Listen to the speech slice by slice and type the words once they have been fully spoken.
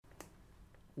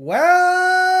Welcome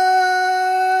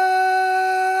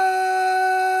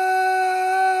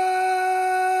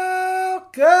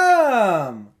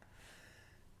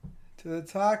to the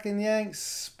Talking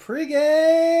Yanks pregame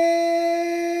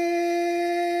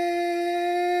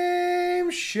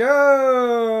show.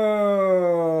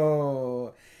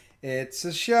 It's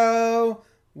a show,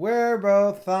 we're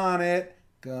both on it,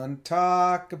 gonna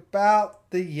talk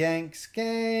about the Yanks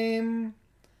game.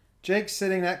 Jake's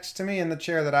sitting next to me in the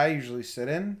chair that I usually sit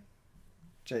in.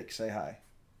 Jake, say hi.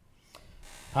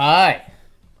 Hi.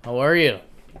 How are you?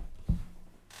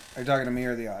 Are you talking to me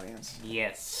or the audience?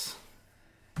 Yes.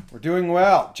 We're doing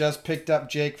well. Just picked up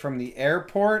Jake from the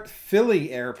airport.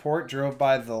 Philly airport. Drove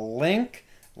by the Link.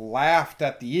 Laughed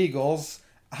at the Eagles.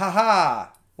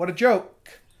 Ha! What a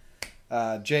joke.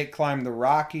 Jake climbed the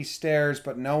rocky stairs,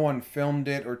 but no one filmed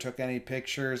it or took any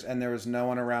pictures, and there was no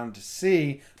one around to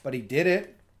see. But he did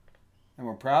it, and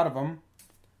we're proud of him.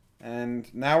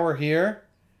 And now we're here,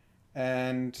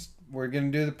 and we're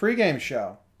going to do the pregame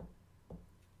show.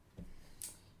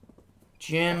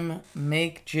 Jim,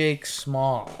 make Jake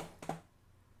small.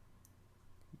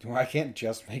 I can't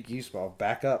just make you small.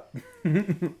 Back up.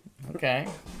 Okay.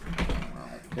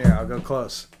 Here, I'll go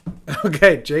close.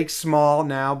 Okay, Jake's small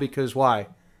now because why?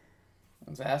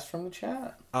 Let's ask from the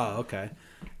chat. Oh, okay.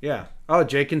 Yeah. Oh,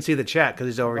 Jake can see the chat because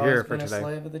he's over here for today.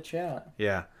 Slave of the chat.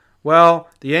 Yeah. Well,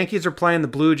 the Yankees are playing the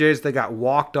Blue Jays. They got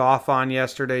walked off on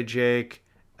yesterday, Jake.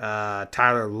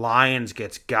 Tyler Lyons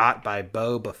gets got by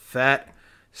Boba Fett.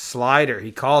 Slider,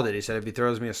 he called it. He said, if he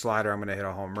throws me a slider, I'm going to hit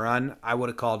a home run. I would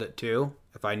have called it too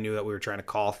if I knew that we were trying to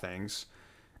call things.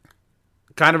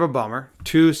 Kind of a bummer.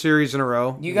 2 series in a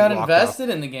row. You got invested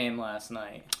in the game last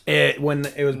night. It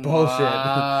was bullshit.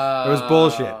 Wow. It was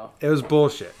bullshit. It was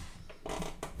bullshit.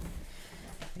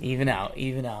 Even out.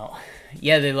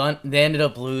 Yeah, they ended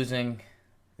up losing.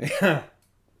 Yeah.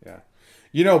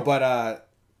 Yeah. But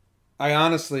I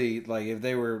honestly, if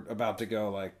they were about to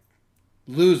go,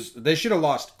 lose, they should have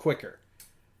lost quicker.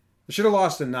 They should have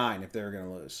lost a 9 if they were going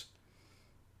to lose.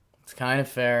 It's kind of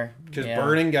fair. Because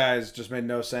burning guys just made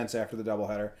no sense after the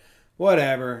doubleheader.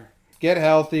 Whatever. Get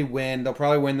healthy, win. They'll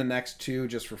probably win the next 2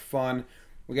 just for fun.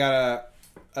 We got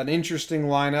an interesting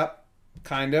lineup,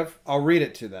 kind of. I'll read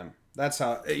it to them. That's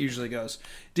how it usually goes.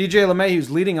 DJ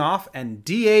LeMahieu's leading off and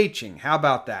DHing. How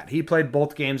about that? He played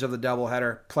both games of the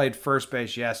doubleheader. Played first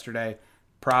base yesterday.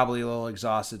 Probably a little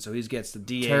exhausted, so he gets the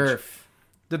DH.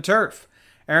 The turf.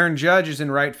 Aaron Judge is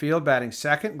in right field, batting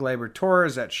second. Gleyber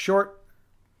Torres at short,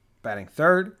 batting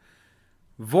third.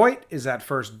 Voit is at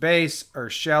first base.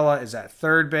 Urshela is at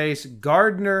third base.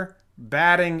 Gardner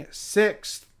batting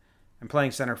sixth and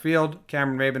playing center field.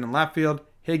 Cameron Maybin in left field.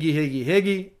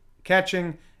 Higgy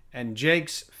catching. And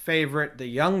Jake's favorite, the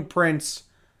young prince,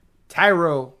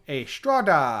 Thairo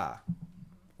Estrada.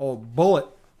 Old Bullet,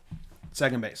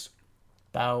 second base.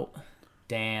 About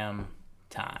damn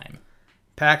time.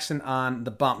 Paxton on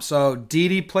the bump. So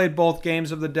Didi played both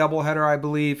games of the doubleheader, I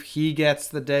believe. He gets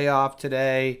the day off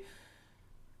today.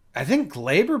 I think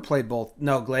Gleyber played both.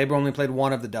 No, Gleyber only played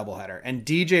one of the doubleheader. And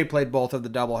DJ played both of the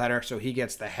doubleheader, so he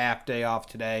gets the half day off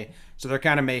today. So they're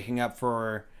kind of making up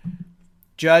for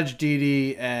Judge,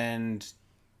 Didi, and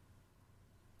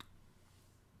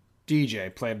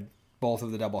DJ played both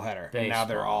of the doubleheader. And now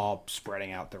they're all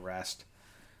spreading out the rest.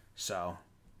 So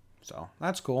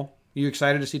that's cool. You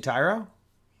excited to see Thairo?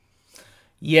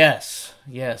 Yes.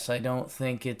 I don't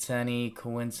think it's any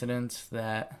coincidence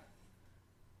that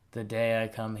the day I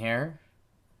come here,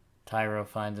 Thairo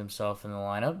finds himself in the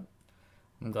lineup.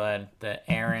 I'm glad that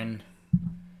Aaron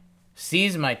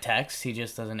sees my texts. He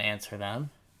just doesn't answer them,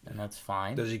 and that's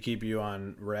fine. Does he keep you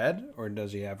on red, or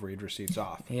does he have read receipts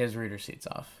off? He has read receipts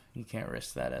off. You can't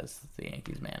risk that as the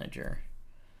Yankees manager.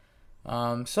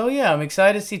 So yeah, I'm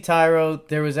excited to see Thairo.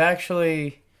 There was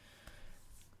actually,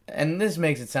 and this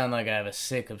makes it sound like I have a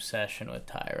sick obsession with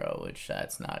Thairo, which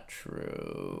that's not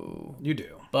true. You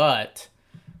do. But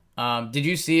did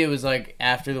you see it was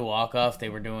after the walk-off, they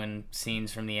were doing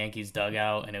scenes from the Yankees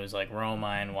dugout, and it was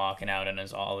Romine walking out in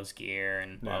all his gear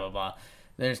and blah, blah, blah.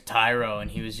 There's Thairo, and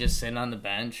he was just sitting on the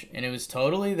bench, and it was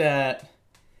totally that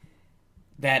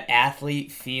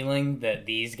athlete feeling that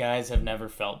these guys have never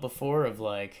felt before of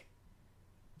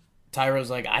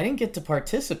Thairo's I didn't get to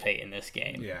participate in this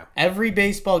game. Yeah. Every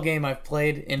baseball game I've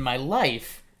played in my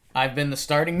life, I've been the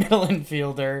starting middle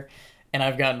infielder, and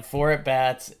I've gotten 4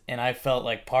 at-bats, and I felt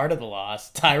like part of the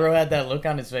loss. Thairo had that look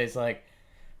on his face I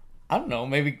don't know,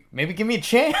 maybe give me a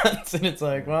chance. And it's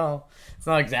well, it's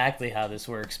not exactly how this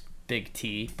works, Big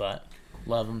T, but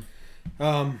love him.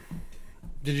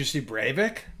 Did you see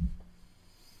Breivik?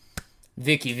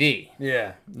 Vicky V.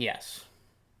 Yeah. Yes.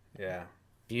 Yeah.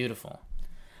 Beautiful.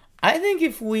 I think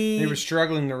if They were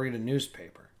struggling to read a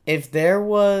newspaper. If there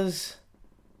was...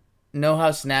 Know how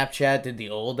Snapchat did the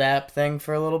old app thing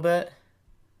for a little bit?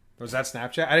 Was that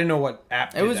Snapchat? I didn't know what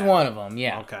app did It was that. one of them,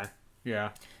 yeah. Okay.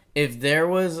 Yeah. If there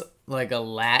was like a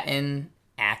Latin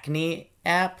acne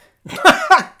app,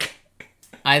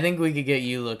 I think we could get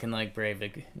you looking like Brave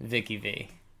Vicky V.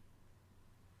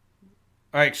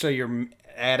 All right, so you're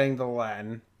adding the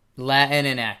Latin. Latin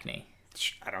and acne.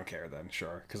 I don't care then,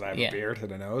 sure, because I have a beard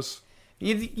and a nose.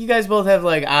 You guys both have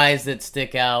like eyes that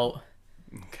stick out.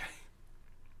 Okay.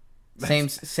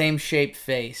 Same shaped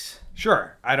face.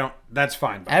 Sure, I don't. That's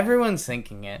fine. Everyone's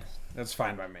thinking it. That's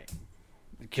fine by me,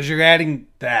 because you're adding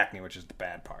the acne, which is the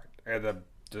bad part, or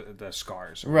the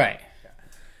scars, right? Yeah.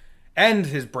 And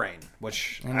his brain,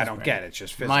 which I don't get. It's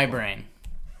just physical. My brain.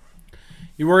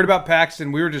 You worried about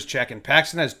Paxton? We were just checking.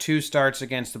 Paxton has 2 starts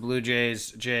against the Blue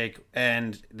Jays, Jake,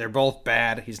 and they're both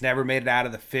bad. He's never made it out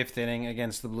of the 5th inning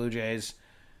against the Blue Jays.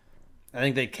 I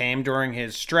think they came during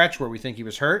his stretch where we think he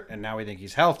was hurt, and now we think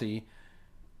he's healthy.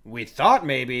 We thought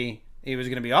maybe he was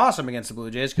going to be awesome against the Blue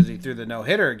Jays because he threw the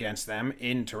no-hitter against them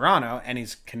in Toronto, and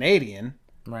he's Canadian.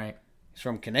 Right. He's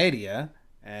from Canada,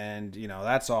 and,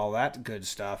 that's all that good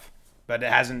stuff. But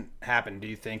it hasn't happened. Do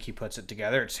you think he puts it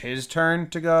together? It's his turn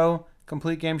to go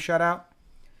complete game shutout?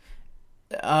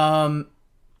 I'm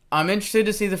interested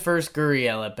to see the first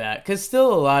Gurriel at bat, because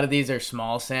still a lot of these are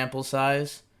small sample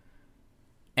size.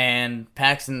 And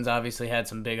Paxton's obviously had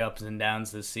some big ups and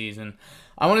downs this season.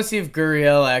 I want to see if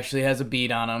Gurriel actually has a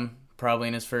beat on him, probably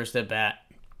in his first at-bat.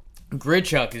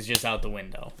 Grichuk is just out the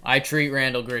window. I treat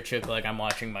Randall Grichuk like I'm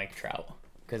watching Mike Trout,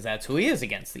 because that's who he is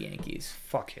against the Yankees.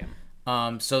 Fuck him.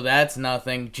 So that's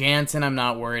nothing. Jansen I'm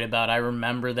not worried about. I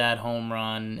remember that home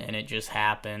run, and it just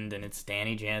happened, and it's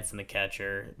Danny Jansen, the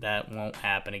catcher. That won't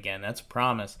happen again. That's a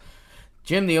promise.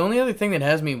 Jim, the only other thing that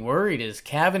has me worried is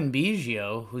Kevin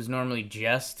Biggio, who's normally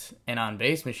just an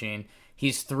on-base machine.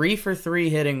 He's 3 for 3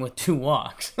 hitting with 2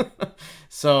 walks.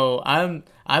 So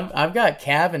I've got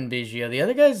Kevin Biggio. The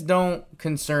other guys don't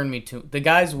concern me too. The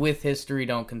guys with history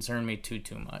don't concern me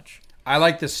too much. I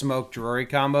like the Smoke Drury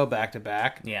combo back to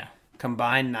back. Yeah.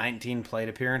 Combined 19 plate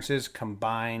appearances,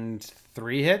 combined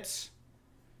 3 hits.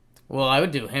 Well, I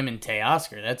would do him and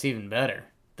Teoscar. That's even better.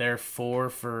 They're 4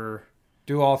 for...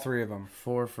 Do all 3 of them.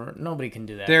 4 for... Nobody can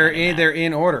do that. They're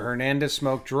in order. Hernandez,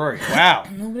 Smoke, Drury. Wow.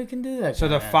 Nobody can do that. So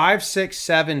the 5, 6,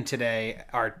 7 today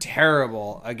are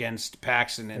terrible against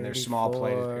Paxton in their small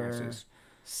plate appearances.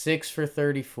 6 for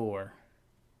 34.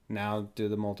 Now do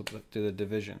the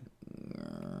division.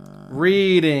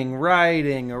 Reading,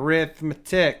 writing,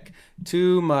 arithmetic.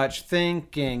 Too much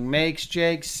thinking makes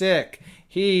Jake sick.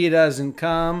 He doesn't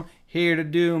come here to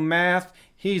do math.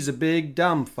 He's a big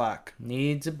dumb fuck.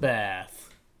 Needs a bath.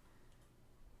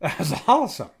 That was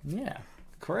awesome. Yeah.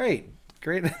 Great.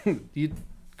 That's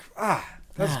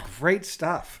great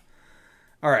stuff.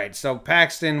 All right, so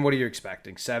Paxton, what are you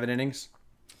expecting? 7 innings?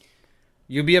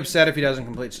 You'd be upset if he doesn't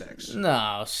complete 6.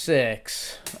 No,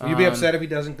 6. You'd be upset if he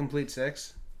doesn't complete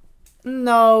 6?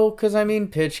 No, because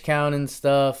pitch count and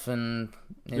stuff. And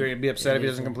You'd be upset if he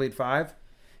doesn't complete 5?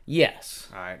 Yes.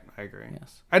 All right, I agree.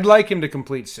 Yes. I'd like him to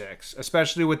complete 6,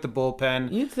 especially with the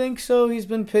bullpen. You'd think so. He's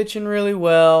been pitching really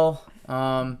well.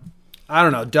 I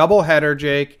don't know. Doubleheader,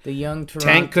 Jake. The young Toronto...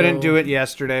 Tank couldn't do it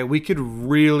yesterday. We could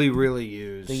really, really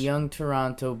use... The young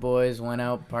Toronto boys went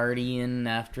out partying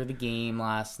after the game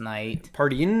last night.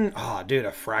 Partying? Oh, dude,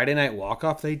 a Friday night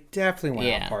walk-off? They definitely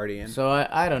went out partying. So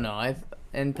I don't know.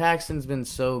 And Paxton's been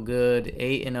so good.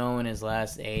 8-0 in his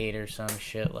last 8 or some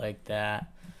shit like that.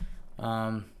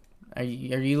 Are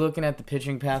you looking at the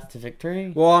pitching path to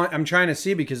victory? Well, I'm trying to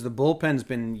see because the bullpen's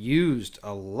been used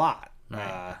a lot.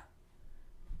 Right.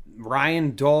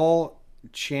 Ryan Dole,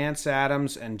 Chance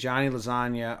Adams, and Johnny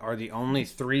Lasagna are the only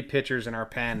 3 pitchers in our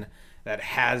pen that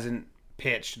hasn't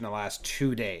pitched in the last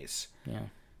 2 days. Yeah.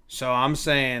 So I'm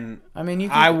saying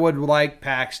I would like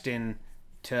Paxton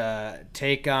to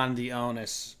take on the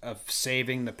onus of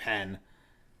saving the pen.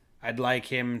 I'd like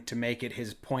him to make it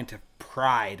his point of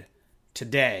pride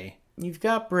today. You've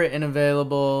got Britton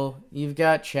available. You've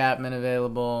got Chapman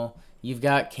available. You've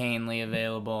got Canely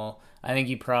available. I think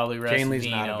you probably rested Canely's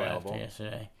Vino not available. after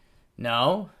yesterday.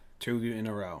 No? 2 in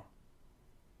a row.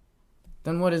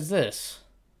 Then what is this?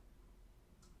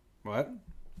 What?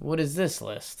 What is this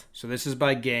list? So this is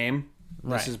by game.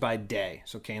 This Right. is by day.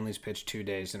 So Canely's pitched 2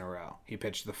 days in a row. He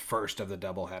pitched the first of the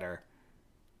doubleheader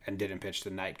and didn't pitch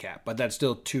the nightcap. But that's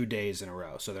still 2 days in a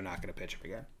row, so they're not going to pitch him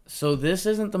again. So this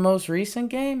isn't the most recent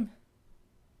game?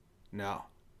 No.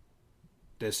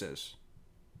 This is.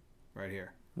 Right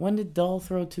here. When did Dahl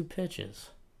throw 2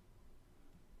 pitches?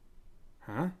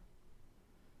 Huh?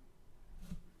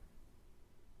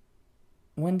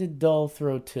 When did Dull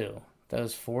throw 2? That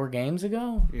was 4 games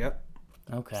ago? Yep.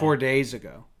 Okay. 4 days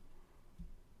ago.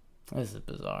 This is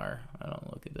bizarre. I don't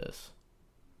look at this.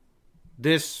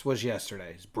 This was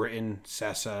yesterday's. Britton,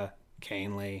 Sessa,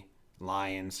 Canley,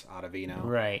 Lyons, Ottavino.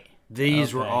 Right.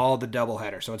 These were all the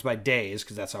doubleheader. So it's by days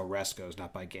because that's how rest goes,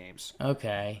 not by games.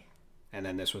 Okay. And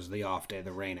then this was the off day,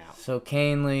 the rain out. So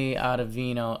Canley,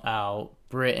 Ottavino out.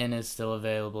 Britton is still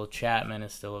available. Chapman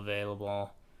is still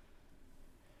available.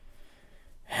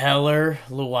 Heller,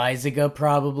 Loizaga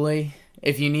probably.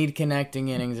 If you need connecting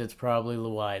innings, it's probably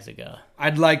Loizaga.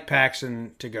 I'd like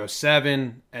Paxton to go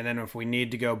 7, and then if we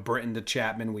need to go Britton to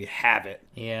Chapman, we have it.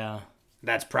 Yeah.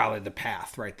 That's probably the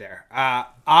path right there.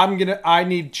 I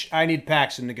need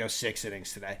Paxton to go 6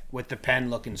 innings today with the pen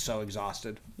looking so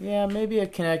exhausted. Yeah, maybe a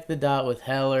connect the dot with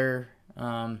Heller.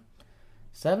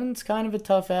 7's kind of a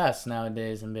tough ask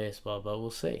nowadays in baseball, but we'll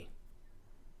see.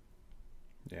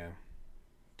 Yeah,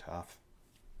 tough.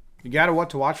 You got what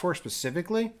to watch for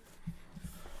specifically?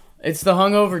 It's the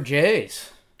hungover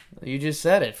Jays. You just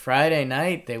said it. Friday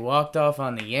night, they walked off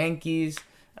on the Yankees.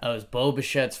 It was Bo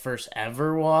Bichette's first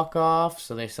ever walk-off,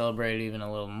 so they celebrated even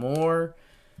a little more.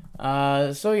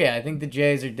 So, yeah, I think the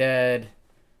Jays are dead.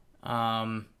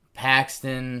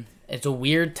 Paxton, it's a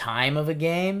weird time of a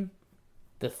game.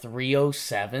 The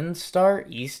 3:07 start,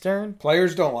 Eastern.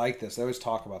 Players don't like this. They always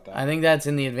talk about that. I think that's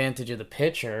in the advantage of the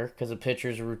pitcher, because the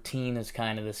pitcher's routine is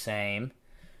kind of the same.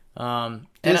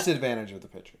 Disadvantage of the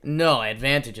pitcher. No,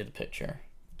 advantage of the pitcher.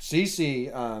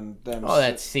 CC on them. Oh,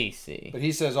 that's CC. But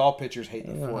he says all pitchers hate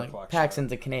the 4 Like, o'clock.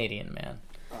 Paxton's a Canadian, man.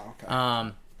 Oh,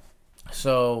 okay.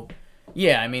 So,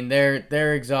 yeah, I mean,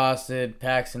 they're exhausted.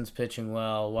 Paxton's pitching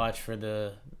well. Watch for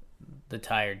the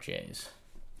tired Jays.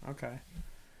 Okay.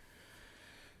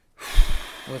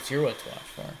 What's your what to watch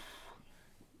for?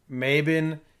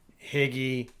 Mabin,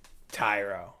 Higgy,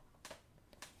 Tyro.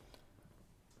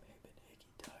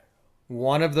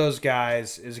 One of those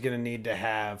guys is going to need to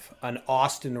have an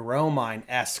Austin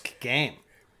Romine-esque game.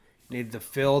 Need to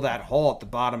fill that hole at the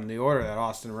bottom of the order that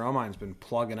Austin Romine's been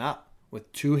plugging up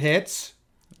with 2 hits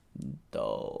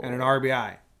and an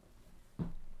RBI.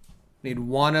 Need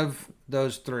one of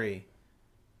those 3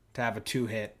 to have a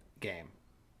 2-hit game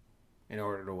in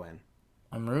order to win.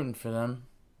 I'm rooting for them.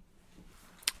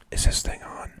 Is this thing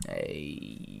on?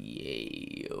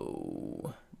 Hey,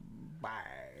 yo. Bye.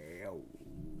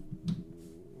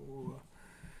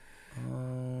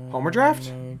 Homer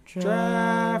draft?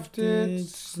 Draft,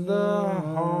 it's the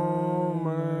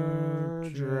Homer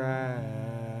draft.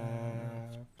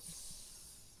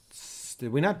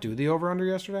 Did we not do the over-under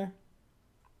yesterday?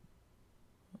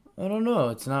 I don't know.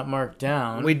 It's not marked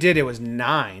down. We did. It was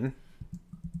 9.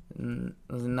 It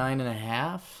was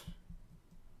 9.5.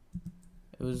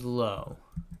 It was low.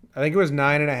 I think it was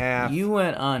 9.5. You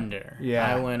went under. Yeah.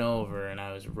 I went over, and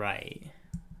I was right.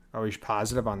 Are we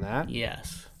positive on that?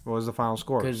 Yes. What was the final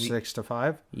score?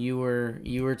 6-5? You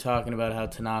were talking about how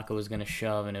Tanaka was going to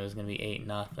shove, and it was going to be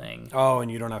 8-0. Oh,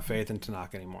 and you don't have faith in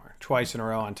Tanaka anymore. Twice in a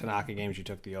row on Tanaka games you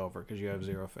took the over because you have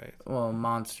 0 faith. Well,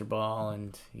 monster ball,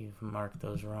 and you've marked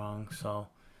those wrong. So,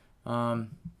 yeah,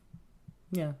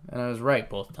 and I was right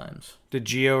both times. Did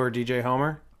Gio or DJ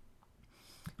homer?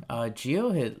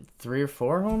 Gio hit 3 or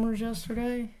 4 homers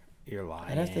yesterday. You're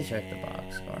lying. I'd have to check the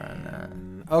box score on that.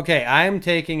 Okay, I'm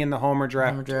taking in the Homer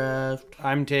draft. Homer draft.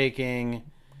 I'm taking,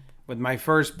 with my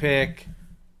first pick,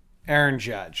 Aaron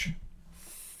Judge.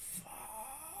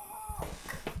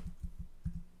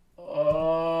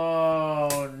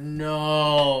 Oh,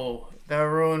 no. That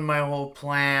ruined my whole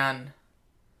plan.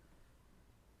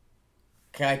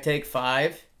 Can I take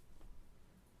 5?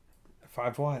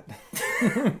 5 what?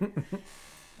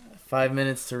 5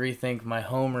 minutes to rethink my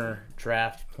Homer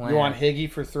draft plan. You want Higgy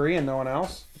for 3 and no one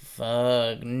else?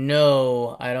 Fuck.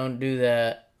 No, I don't do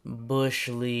that. Bush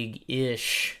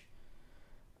League-ish.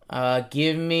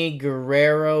 Give me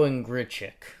Guerrero and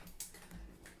Grichuk.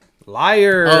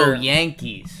 Liar. Oh,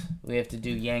 Yankees. We have to do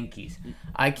Yankees.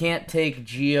 I can't take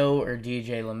Gio or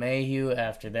DJ LeMahieu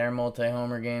after their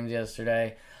multi-homer games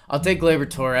yesterday. I'll take Gleyber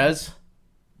Torres.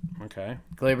 Okay.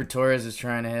 Gleyber Torres is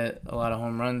trying to hit a lot of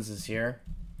home runs this year.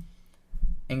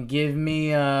 And give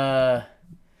me 3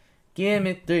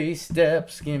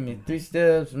 steps,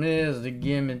 mister,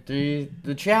 give me 3.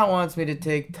 The chat wants me to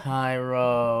take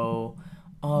Tyro.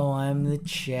 Oh, I'm the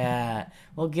chat.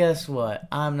 Well, guess what?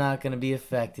 I'm not going to be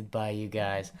affected by you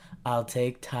guys. I'll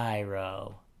take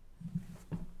Tyro.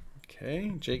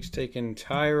 Okay, Jake's taking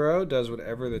Tyro, does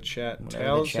whatever the chat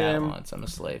tells the chat him. wants. I'm a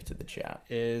slave to the chat.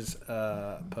 Is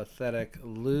a pathetic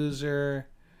loser.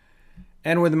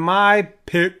 And with my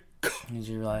pick, Here's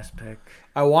your last pick.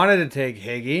 I wanted to take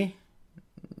Higgy.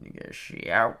 You got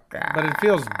Yoshioka. but it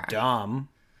feels dumb.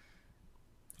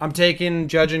 I'm taking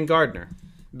Judge and Gardner,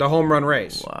 the home run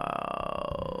race.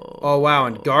 Wow. Oh wow,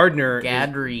 and Gardner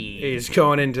Gadry. is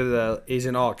going into he's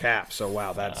in all caps. So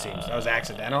wow, that was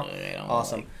accidental. I don't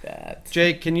Awesome. like that.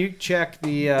 Jake, can you check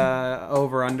the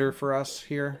over under for us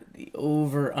here? The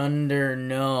over under,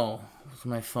 no.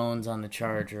 My phone's on the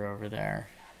charger over there.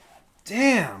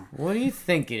 Damn. What do you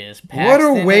think it is? What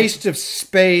a waste of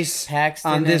space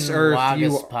Paxton on this and earth.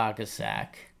 Wagespauk.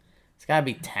 It's gotta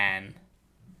be 10.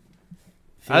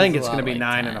 I think Feels it's a going to lot be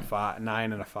like 9 and a 5.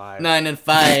 9 and a 5. 9 and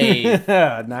 5.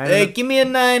 9 Hey, give me a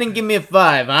 9 and give me a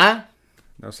 5, huh?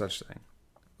 No such thing.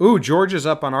 Ooh, Georgia's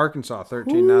up on Arkansas,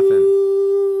 13-0.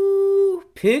 Ooh,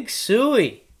 Pig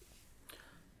Suey.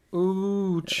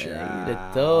 Ooh,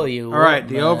 All all right,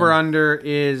 the over-under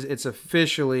is, it's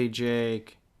officially,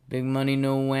 Jake. Big money,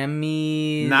 no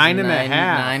whammies.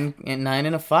 9.5. 9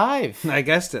 and a 5. I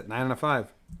guessed it, 9 and a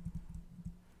 5.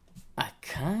 I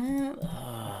can't.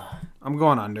 I'm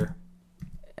going under.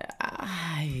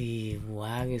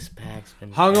 Wagespauk's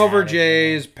been Hungover bad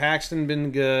Jays, Paxton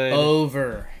been good.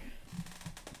 over.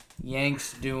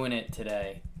 Yanks doing it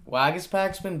today.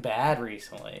 Wagespauk's been bad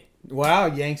recently. Wow,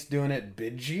 Yanks doing it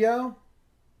Biggio?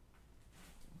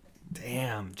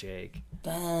 Damn, Jake.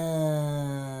 Damn,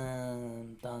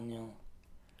 Daniel.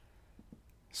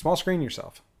 Small screen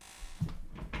yourself.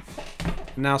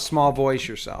 Now small voice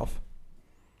yourself.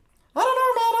 I don't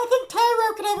know, man. I think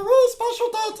Tyro could have a really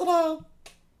special day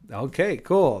today. Okay,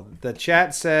 cool. The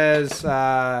chat says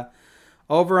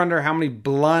over under how many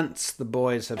blunts the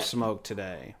boys have smoked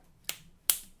today.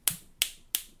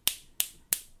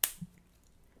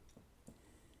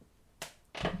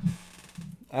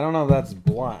 I don't know if that's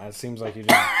blunt. It seems like you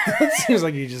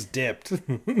just dipped. Oh,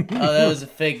 that was a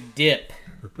fake dip.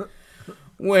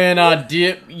 When I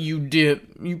dip, you dip.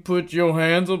 You put your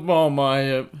hands up on my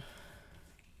hip.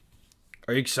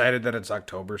 Are you excited that it's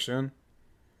October soon?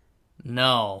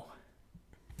 No.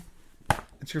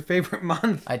 It's your favorite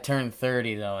month. I turned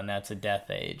 30, though, and that's a death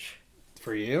age.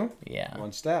 For you? Yeah.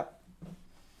 One step.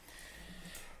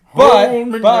 But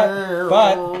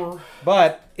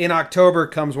in October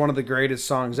comes one of the greatest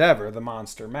songs ever, the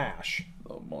Monster Mash.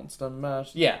 The Monster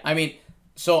Mash. Yeah, I mean,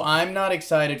 so I'm not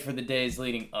excited for the days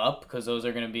leading up, because those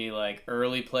are going to be, like,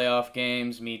 early playoff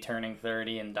games, me turning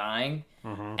 30 and dying.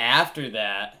 Mm-hmm. After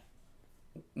that,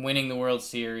 winning the World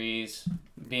Series,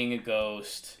 being a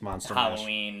ghost, Monster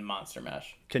Halloween, Mash. Monster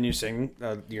Mash. Can you sing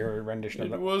your rendition of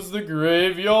It that? was the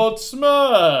Graveyard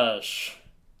Smash.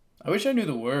 I wish I knew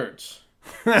the words.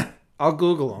 I'll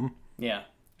Google them, Yeah.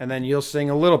 and then you'll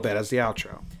sing a little bit as the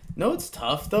outro. No, it's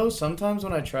tough, though. Sometimes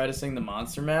when I try to sing the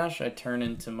Monster Mash, I turn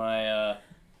into my,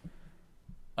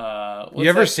 You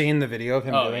ever seen the video of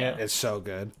him doing yeah. it? It's so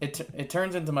good. It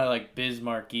turns into my, like, Biz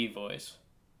Markie voice.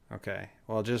 Okay,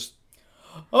 well, just...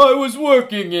 I was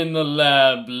working in the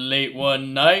lab late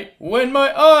one night when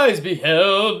my eyes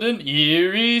beheld an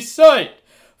eerie sight.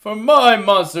 For my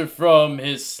monster from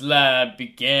his slab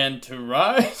began to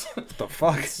rise. What the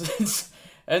fuck?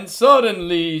 And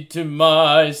suddenly, to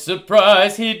my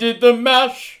surprise, he did the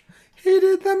mash. He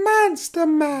did the Monster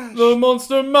Mash. The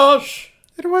Monster Mash.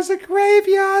 It was a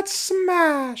graveyard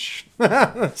smash.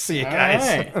 See you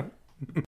guys. All right.